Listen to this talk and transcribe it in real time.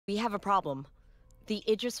We have a problem. The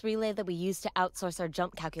Idris relay that we use to outsource our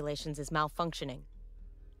jump calculations is malfunctioning.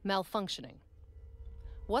 Malfunctioning.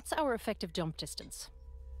 What's our effective jump distance?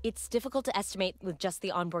 It's difficult to estimate with just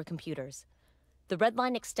the onboard computers. The red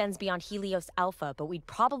line extends beyond Helios Alpha, but we'd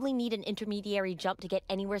probably need an intermediary jump to get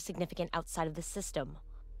anywhere significant outside of the system.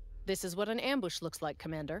 This is what an ambush looks like,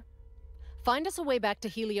 Commander. Find us a way back to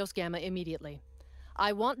Helios Gamma immediately.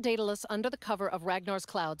 I want Daedalus under the cover of Ragnar's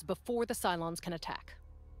clouds before the Cylons can attack.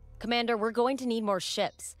 Commander, we're going to need more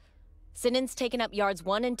ships. Sinan's taken up yards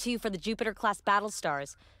 1 and 2 for the Jupiter-class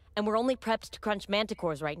Battlestars, and we're only prepped to crunch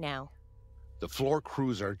manticores right now. The floor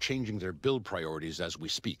crews are changing their build priorities as we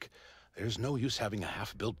speak. There's no use having a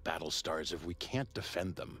half-built Battlestars if we can't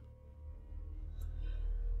defend them.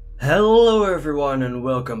 Hello everyone and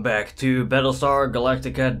welcome back to Battlestar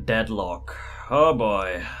Galactica Deadlock. Oh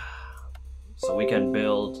boy. So we can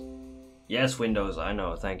build... Yes, Windows, I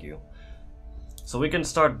know, thank you. So we can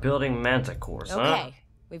start building manticores, huh? Okay,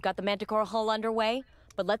 we've got the manticore hull underway,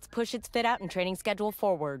 but let's push its fit-out and training schedule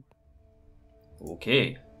forward.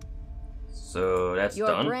 Okay. So that's Your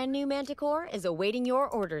done. brand new manticore is awaiting your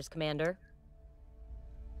orders, Commander.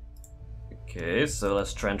 Okay, so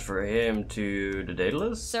let's transfer him to the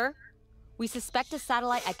Daedalus. Sir, we suspect a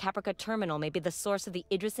satellite at Caprica Terminal may be the source of the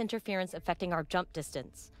Idris interference affecting our jump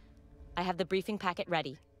distance. I have the briefing packet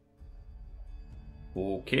ready.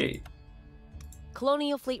 Okay.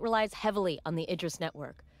 Colonial Fleet relies heavily on the Idris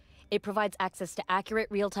network. It provides access to accurate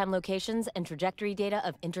real-time locations and trajectory data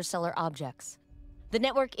of interstellar objects. The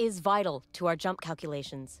network is vital to our jump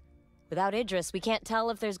calculations. Without Idris, we can't tell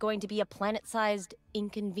if there's going to be a planet-sized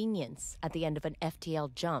inconvenience at the end of an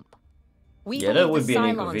FTL jump. We believe the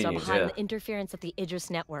Cylons are behind the interference of the Idris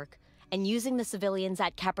network and using the civilians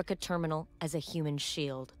at Caprica Terminal as a human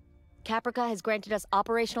shield. Caprica has granted us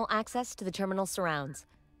operational access to the terminal surrounds.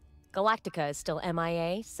 Galactica is still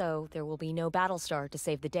MIA, so there will be no Battlestar to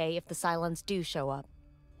save the day if the Cylons do show up.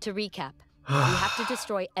 To recap, we have to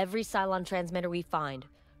destroy every Cylon transmitter we find,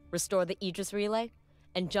 restore the Idris relay,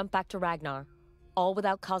 and jump back to Ragnar, all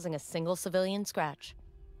without causing a single civilian scratch.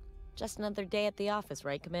 Just another day at the office,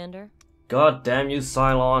 right, Commander? God damn you,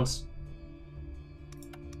 Cylons.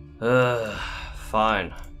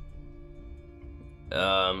 Fine.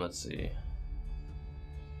 Let's see.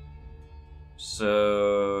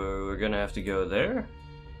 So we're gonna have to go there.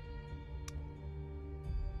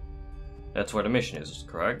 That's where the mission is,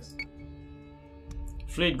 correct?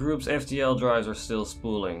 Fleet group's FTL drives are still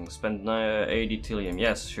spooling. Spend 80 Tilium.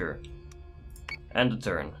 Yes, sure. End the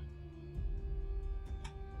turn.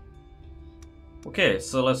 Okay,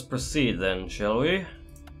 so let's proceed then, shall we?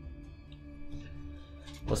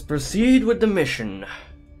 Let's proceed with the mission.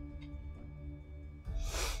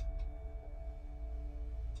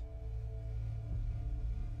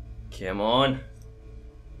 Come on.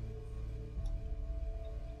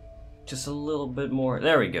 Just a little bit more.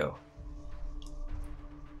 There we go.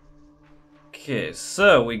 Okay,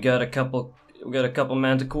 so we got a couple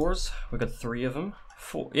manticores. We got 3 of them.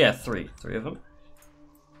 4. Yeah, 3 of them.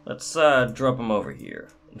 Let's drop them over here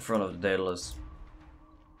in front of the Daedalus.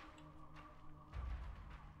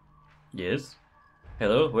 Yes.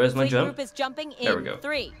 Hello, where's my jump? Fleet group is jumping in. There we go.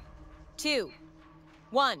 3, 2,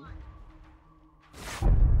 1.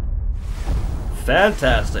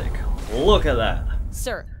 Fantastic. Look at that.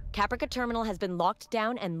 Sir, Caprica Terminal has been locked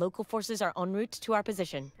down and local forces are en route to our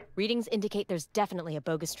position. Readings indicate there's definitely a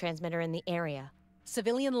bogus transmitter in the area.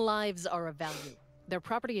 Civilian lives are of value. Their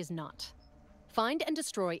property is not. Find and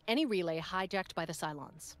destroy any relay hijacked by the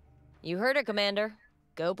Cylons. You heard her, Commander.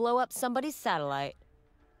 Go blow up somebody's satellite.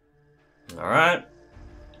 Alright.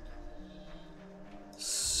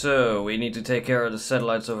 So, we need to take care of the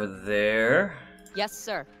satellites over there. Yes,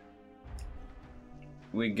 sir.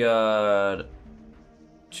 We got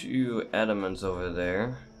 2 adamants over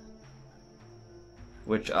there,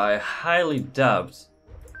 which I highly doubt.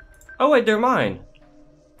 Oh wait, they're mine.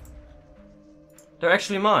 They're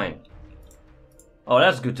actually mine. Oh,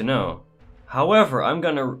 that's good to know. However, I'm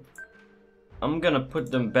gonna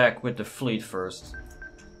put them back with the fleet first.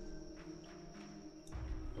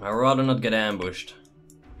 I'd rather not get ambushed.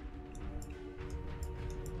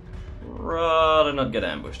 Rather not get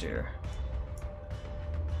ambushed here.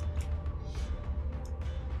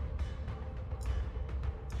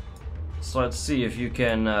 So let's see if you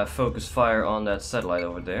can focus fire on that satellite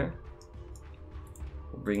over there.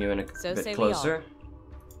 We'll bring you in a bit closer.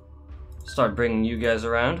 Start bringing you guys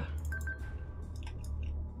around.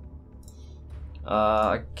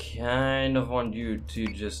 I kind of want you to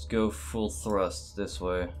just go full thrust this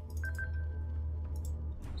way.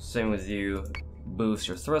 Same with you. Boost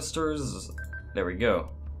your thrusters. There we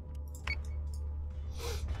go.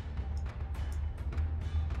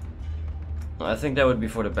 I think that would be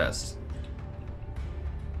for the best.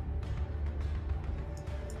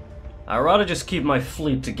 I'd rather just keep my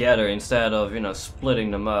fleet together instead of, you know,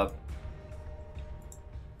 splitting them up.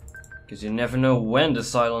 Because you never know when the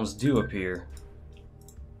Cylons do appear.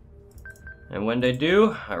 And when they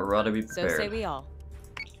do, I'd rather be prepared. So say we all.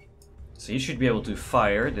 So you should be able to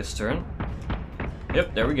fire this turn.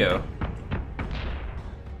 Yep, there we go.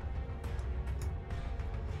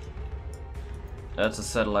 That's a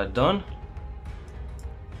satellite done.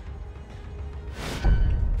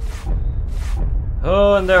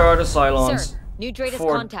 Oh, and there are the Cylons. Sir, new Dratus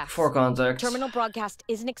contacts. Four contacts. Terminal broadcast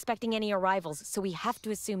isn't expecting any arrivals, so we have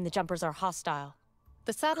to assume the jumpers are hostile.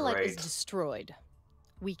 The satellite is Great. destroyed.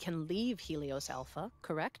 We can leave Helios Alpha,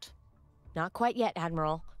 correct? Not quite yet,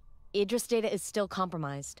 Admiral. Idris data is still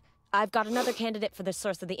compromised. I've got another candidate for the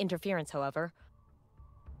source of the interference, however.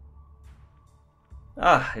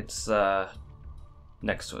 Ah, it's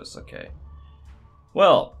next to us, okay.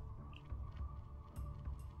 Well,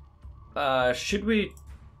 should we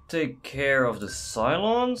take care of the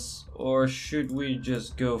Cylons, or should we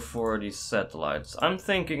just go for the satellites? I'm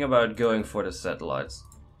thinking about going for the satellites.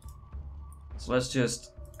 So let's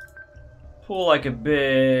just pull like a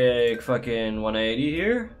big fucking 180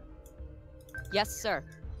 here. Yes, sir.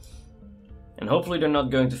 And hopefully they're not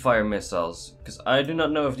going to fire missiles, because I do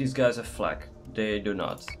not know if these guys have flak. They do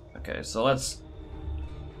not. Okay, so let's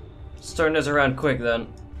turn this around quick then.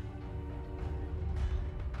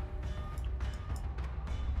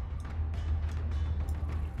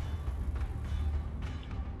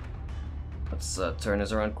 Let's turn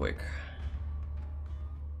this around quick.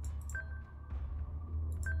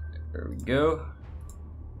 There we go.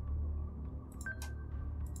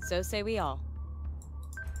 So say we all.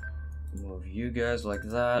 Move you guys like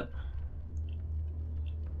that.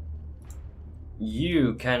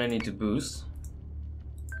 You kinda need to boost.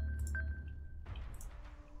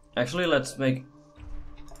 Actually, let's make...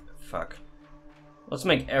 Fuck. Let's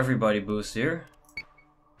make everybody boost here.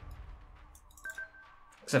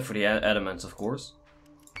 Except for the adamants, of course.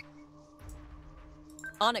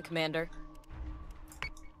 On it, Commander.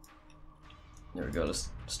 There we go. Let's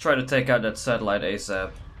try to take out that satellite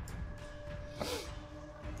ASAP.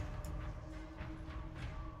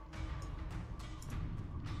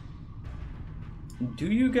 Do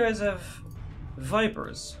you guys have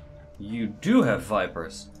Vipers? You do have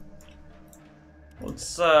Vipers.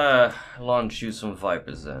 Let's launch you some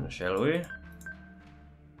Vipers then, shall we?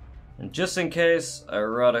 And just in case, I'd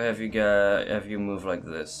rather have you move like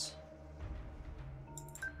this.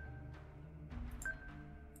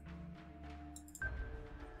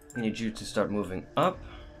 Need you to start moving up.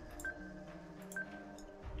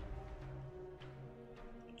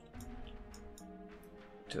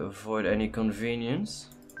 To avoid any inconvenience.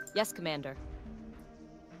 Yes, Commander.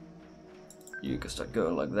 You can start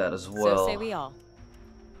going like that as well. So say we all.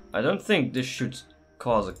 I don't think this should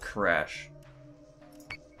cause a crash.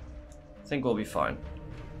 I think we'll be fine.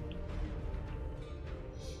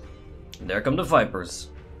 And there come the Vipers.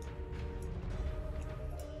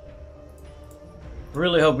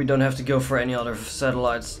 Really hope we don't have to go for any other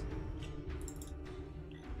satellites.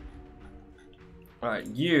 Alright,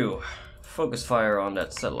 you. Focus fire on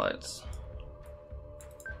that satellites.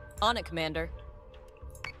 On it, Commander.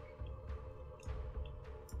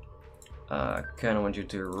 Kinda want you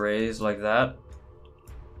to raise like that.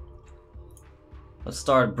 Let's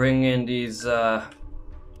start bringing in these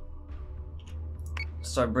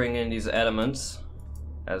elements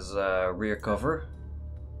as rear cover.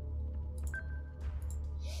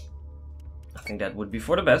 I think that would be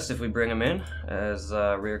for the best if we bring them in as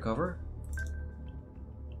rear cover.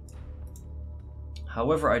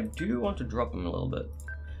 However, I do want to drop them a little bit.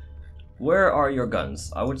 Where are your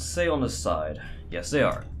guns? I would say on the side. Yes, they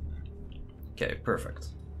are. Okay, perfect.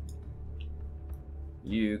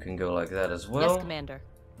 You can go like that as well. Yes, Commander.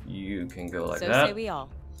 You can go like so that. So say we all.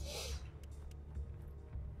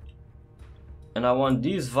 And I want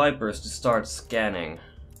these Vipers to start scanning.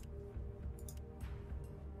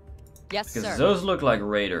 Yes, Because sir. those look like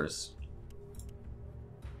raiders.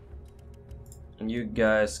 And you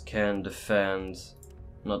guys can defend,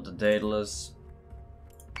 not the Daedalus,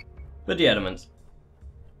 but the Adamant.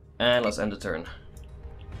 And let's end the turn.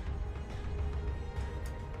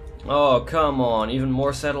 Oh, come on, even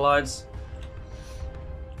more satellites?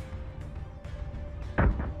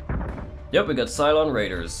 Yep, we got Cylon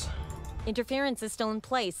Raiders. Interference is still in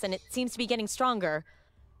place, and it seems to be getting stronger.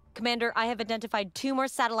 Commander, I have identified 2 more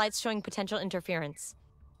satellites showing potential interference.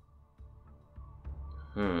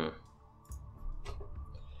 You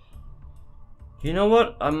know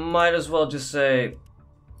what? I might as well just say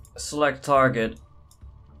select target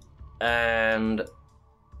and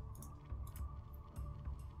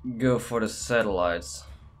go for the satellites,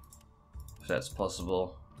 if that's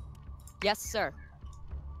possible. Yes, sir.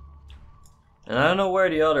 And I don't know where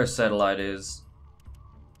the other satellite is.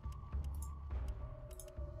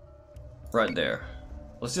 Right there.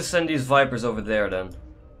 Let's just send these Vipers over there then.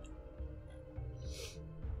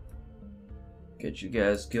 Get you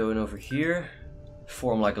guys going over here.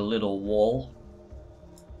 Form like a little wall.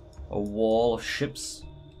 A wall of ships.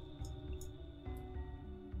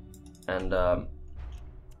 And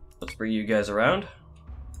let's bring you guys around.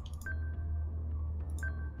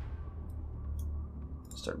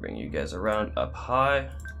 Start bringing you guys around up high.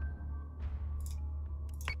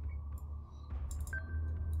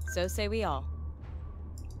 So say we all.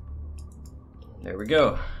 There we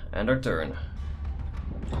go. And our turn.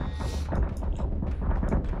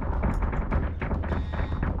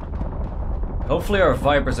 Hopefully our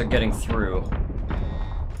Vipers are getting through.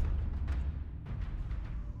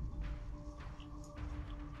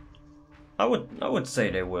 I would say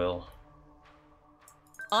they will.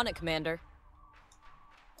 On it, Commander.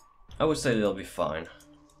 I would say they'll be fine.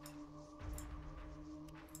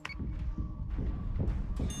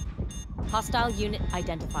 Hostile unit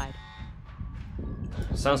identified.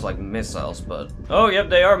 Sounds like missiles, but... Oh, yep,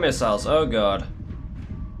 they are missiles. Oh, God.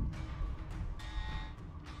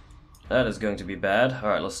 That is going to be bad.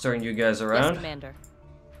 Alright, let's turn you guys around. Yes, Commander.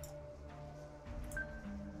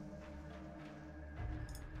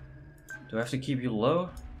 Do I have to keep you low?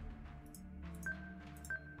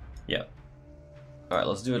 Yeah. Alright,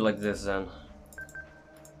 let's do it like this then.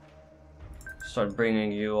 Start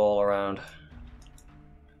bringing you all around.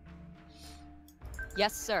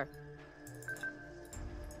 Yes, sir.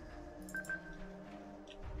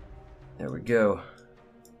 There we go.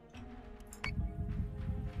 There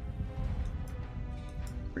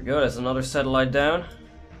we go, that's another satellite down.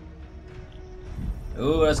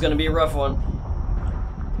 Ooh, that's gonna be a rough one.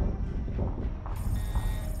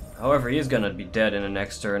 However, he's gonna be dead in the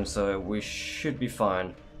next turn, so we should be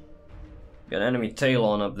fine. Got an enemy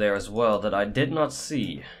Talon up there as well that I did not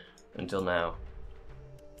see until now.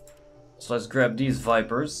 So let's grab these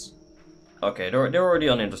Vipers. Okay, they're already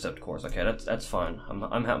on intercept course. Okay, that's fine.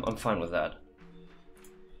 I'm fine with that.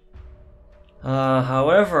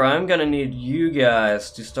 However, I'm gonna need you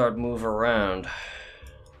guys to start move around.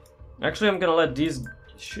 Actually, I'm gonna let these.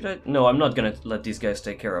 Should I? No, I'm not gonna let these guys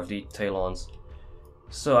take care of the Talons.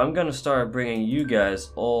 So I'm gonna start bringing you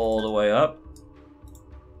guys all the way up.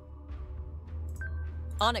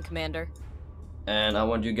 On it, Commander. And I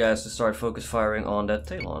want you guys to start focus firing on that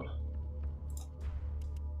Talon.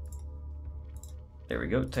 There we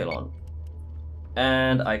go, Talon.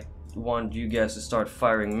 And I want you guys to start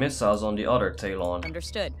firing missiles on the other Talon.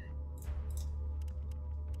 Understood.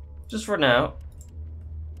 Just for now.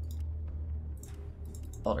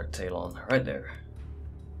 Other Talon, right there.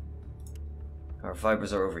 Our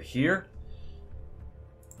Vipers are over here.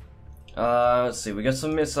 Let's see, we got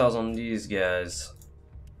some missiles on these guys.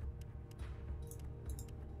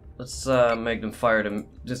 Let's make them fire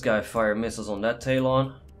this guy fire missiles on that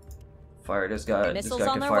Talon. Fire this guy. Missiles this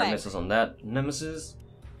guy on can their fire way. missiles on that Nemesis.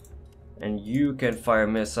 And you can fire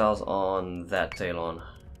missiles on that Talon.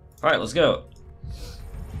 Alright, let's go.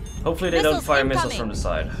 Hopefully they don't Missiles fire missiles incoming. from the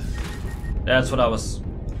side. That's what I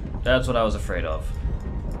was afraid of.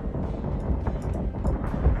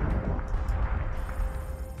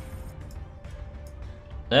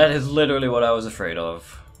 That is literally what I was afraid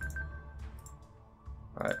of.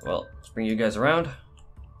 Alright, well, let's bring you guys around.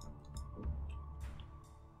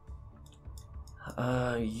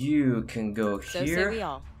 You can go So here. say we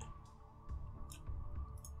all.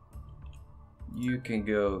 You can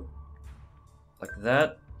go like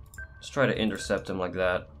that. Let's try to intercept him like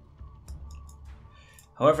that.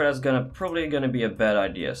 However, that's probably gonna be a bad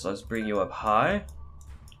idea. So let's bring you up high.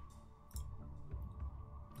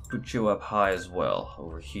 Put you up high as well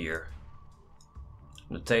over here.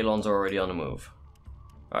 The Talons are already on the move.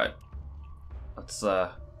 Alright. Let's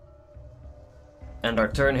end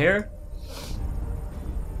our turn here.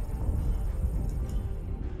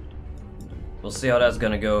 We'll see how that's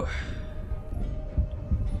gonna go.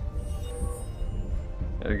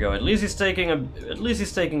 There we go. At least he's taking a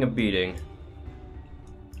beating.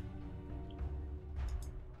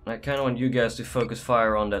 I kind of want you guys to focus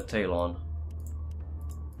fire on that Talon.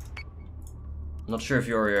 Not sure if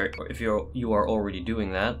you are already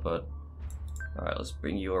doing that, but all right, let's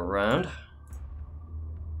bring you around.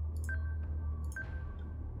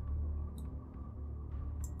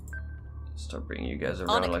 Start bringing you guys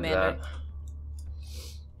around like Commander. that.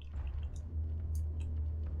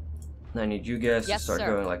 I need you guys Yes, to start sir.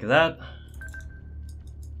 going like that.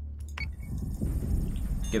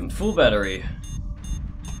 Give him full battery.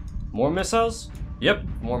 More missiles? Yep,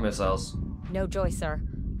 more missiles. No joy, sir.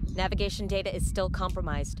 Navigation data is still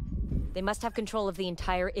compromised. They must have control of the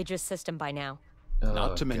entire Idris system by now.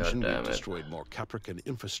 Not to mention God we've damn it. destroyed more Caprican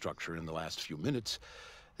infrastructure in the last few minutes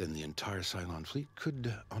than the entire Cylon fleet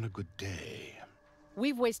could on a good day.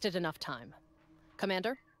 We've wasted enough time.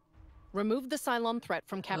 Commander, remove the Cylon threat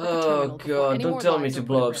from Caprica Oh Terminal before god, any don't more tell me lives to are put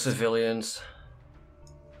blow at up risk. civilians.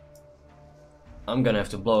 I'm gonna have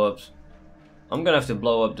to blow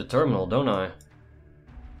up the terminal, don't I?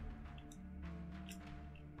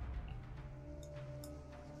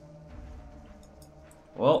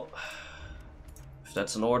 Well, if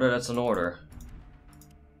that's an order, that's an order.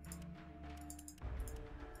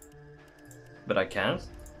 But I can't?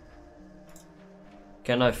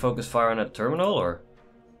 Can I focus fire on that terminal, or?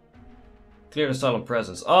 Clear the Cylon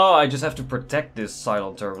presence. Oh, I just have to protect this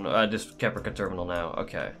Cylon terminal, this Caprica terminal now.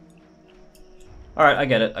 Okay. Alright, I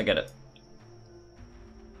get it, I get it.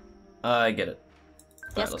 I get it.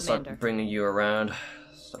 Yes, Alright, let's Commander. start bringing you around.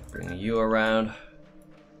 Start bringing you around.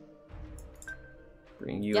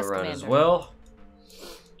 Bring you Yes, around as Commander. well.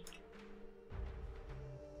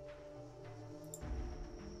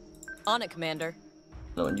 On it, Commander.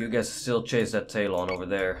 No, and you guys still chase that Talon over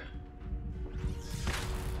there.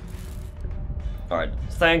 Alright,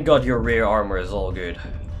 thank god your rear armor is all good.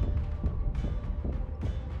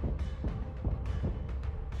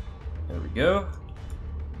 There we go.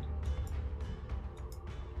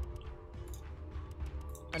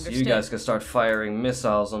 So Understood. you guys can start firing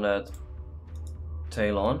missiles on that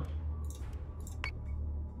Talon.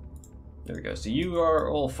 There we go. So you are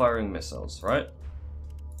all firing missiles, right?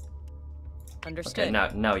 Understood.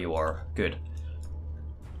 Okay, now you are. Good.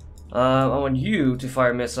 I want you to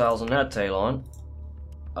fire missiles on that Talon.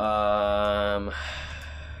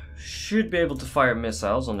 Should be able to fire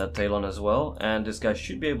missiles on that Talon as well, and this guy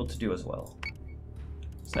should be able to do as well.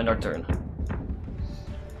 Let's end our turn.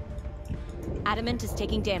 Adamant is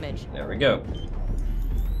taking damage. There we go.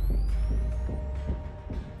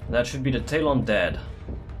 That should be the Talon dead.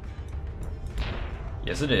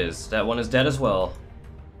 Yes, it is. That one is dead as well.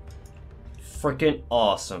 Freaking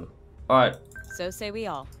awesome. Alright, So say we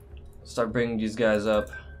all. start bringing these guys up.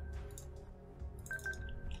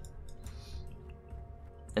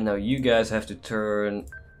 And now you guys have to turn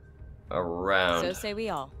around. So say we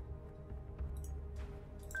all.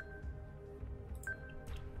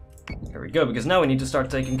 Here we go, because now we need to start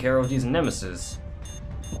taking care of these nemesis.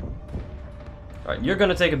 Alright, you're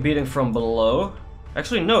gonna take a beating from below.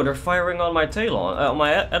 Actually, no, they're firing on my Talon, on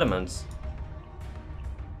my adamants.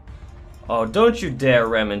 Oh, don't you dare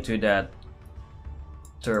ram into that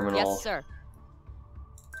terminal. Yes, sir.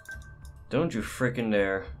 Don't you freaking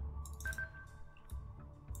dare.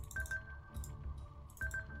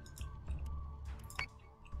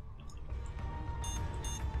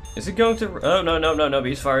 Is he going to... Oh, no,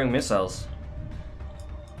 he's firing missiles.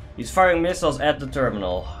 He's firing missiles at the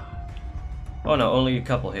terminal. Oh no, only a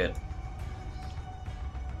couple hit.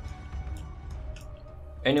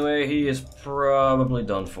 Anyway, he is probably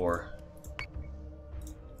done for.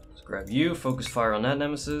 Let's grab you, focus fire on that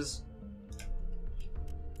nemesis.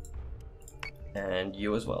 And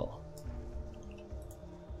you as well.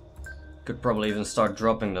 Could probably even start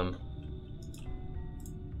dropping them.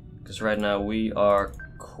 Because right now we are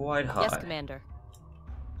quite high. Yes, Commander.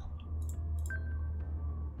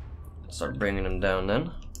 Start bringing them down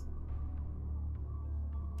then.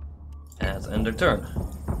 And end their turn.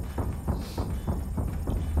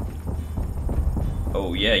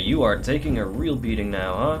 Oh yeah, you are taking a real beating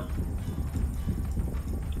now, huh?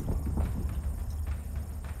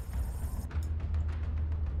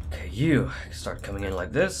 Okay, you start coming in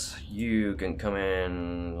like this. You can come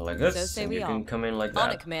in like this. So say and we you all. can come in like On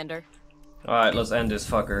that. it, Commander. Alright, let's end this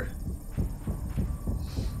fucker.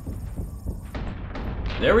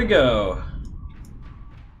 There we go.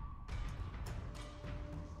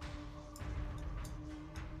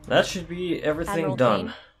 That should be everything Admiral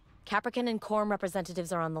done. Kane, Caprican and Quorum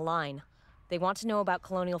representatives are on the line. They want to know about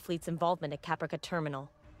Colonial Fleet's involvement at Caprica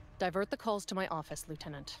Terminal. Divert the calls to my office,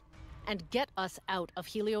 Lieutenant. And get us out of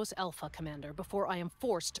Helios Alpha, Commander, before I am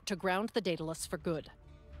forced to ground the Daedalus for good.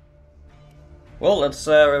 Well, let's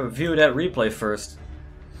review that replay first.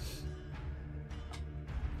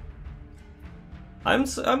 I'm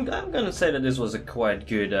gonna say that this was a quite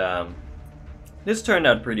good. This turned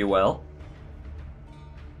out pretty well.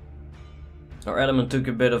 Our element took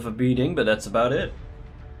a bit of a beating, but that's about it.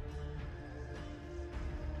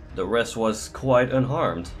 The rest was quite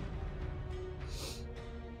unharmed.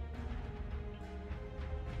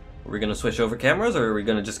 Are we gonna switch over cameras, or are we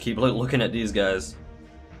gonna just keep looking at these guys?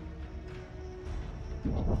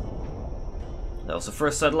 That was the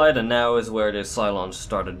first satellite, and now is where the Cylons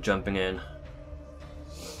started jumping in.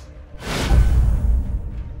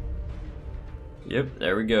 Yep,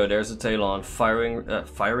 there we go. There's the Talon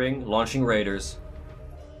firing, launching raiders.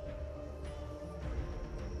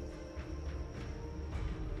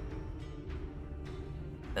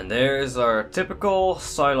 And there's our typical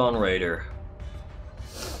Cylon raider.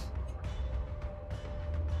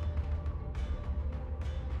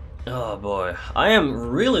 Oh boy, I am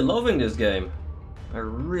really loving this game. I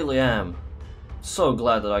really am. So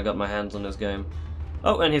glad that I got my hands on this game.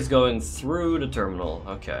 Oh, and he's going through the terminal.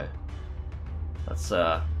 Okay. That's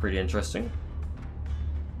pretty interesting.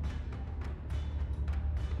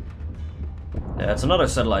 Yeah, it's another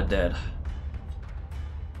satellite dead.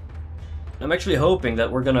 I'm actually hoping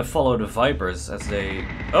that we're gonna follow the Vipers as they...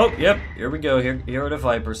 Oh, yep, here we go. Here are the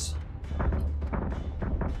Vipers.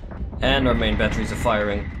 And our main batteries are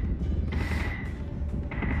firing.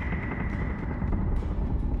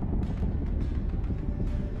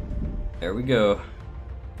 There we go.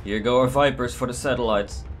 Here go our Vipers for the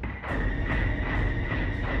satellites.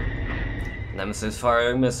 Nemesis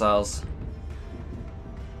firing missiles.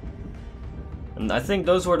 And I think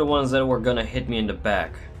those were the ones that were gonna hit me in the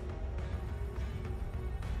back.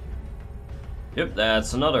 Yep,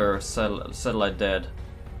 that's another satellite dead.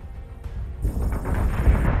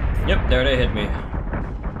 Yep, there they hit me.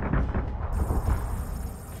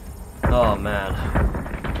 Oh man.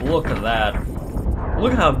 Look at that.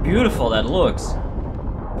 Look at how beautiful that looks.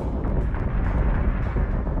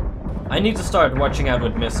 I need to start watching out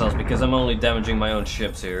with missiles because I'm only damaging my own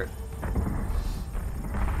ships here.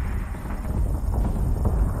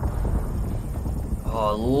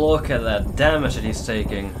 Oh, look at that damage that he's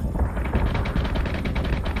taking.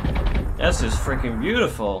 That's just freaking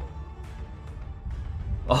beautiful.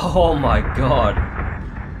 Oh my god.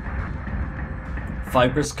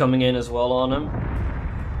 Vipers coming in as well on him.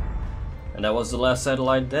 And that was the last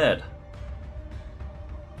satellite dead.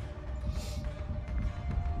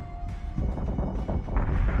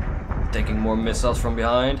 Taking more missiles from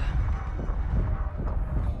behind.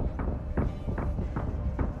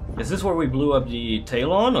 Is this where we blew up the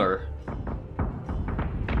Talon, or?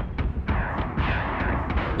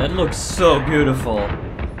 That looks so beautiful.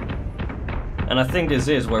 And I think this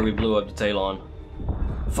is where we blew up the Talon.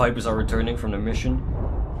 Vipers are returning from their mission.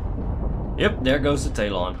 Yep, there goes the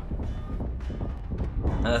Talon.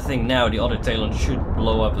 And I think now the other Talon should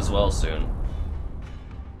blow up as well soon.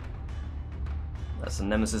 That's the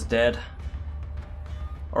Nemesis dead.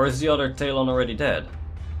 Or is the other Talon already dead?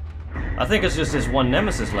 I think it's just this one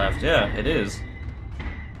Nemesis left. Yeah, it is.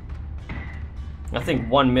 I think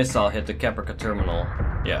one missile hit the Caprica terminal.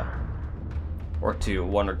 Yeah. Or two.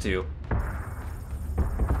 One or two.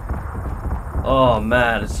 Oh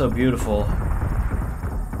man, it's so beautiful.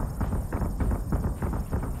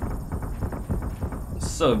 It's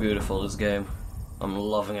so beautiful, this game. I'm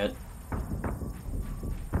loving it.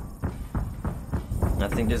 I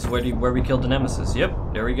think this is where we killed the Nemesis.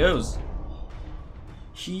 Yep, there he goes.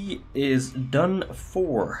 He is done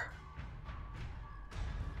for.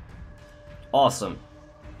 Awesome.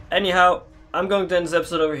 Anyhow, I'm going to end this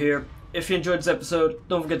episode over here. If you enjoyed this episode,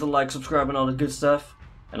 don't forget to like, subscribe, and all that good stuff.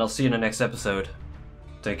 And I'll see you in the next episode.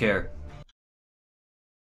 Take care.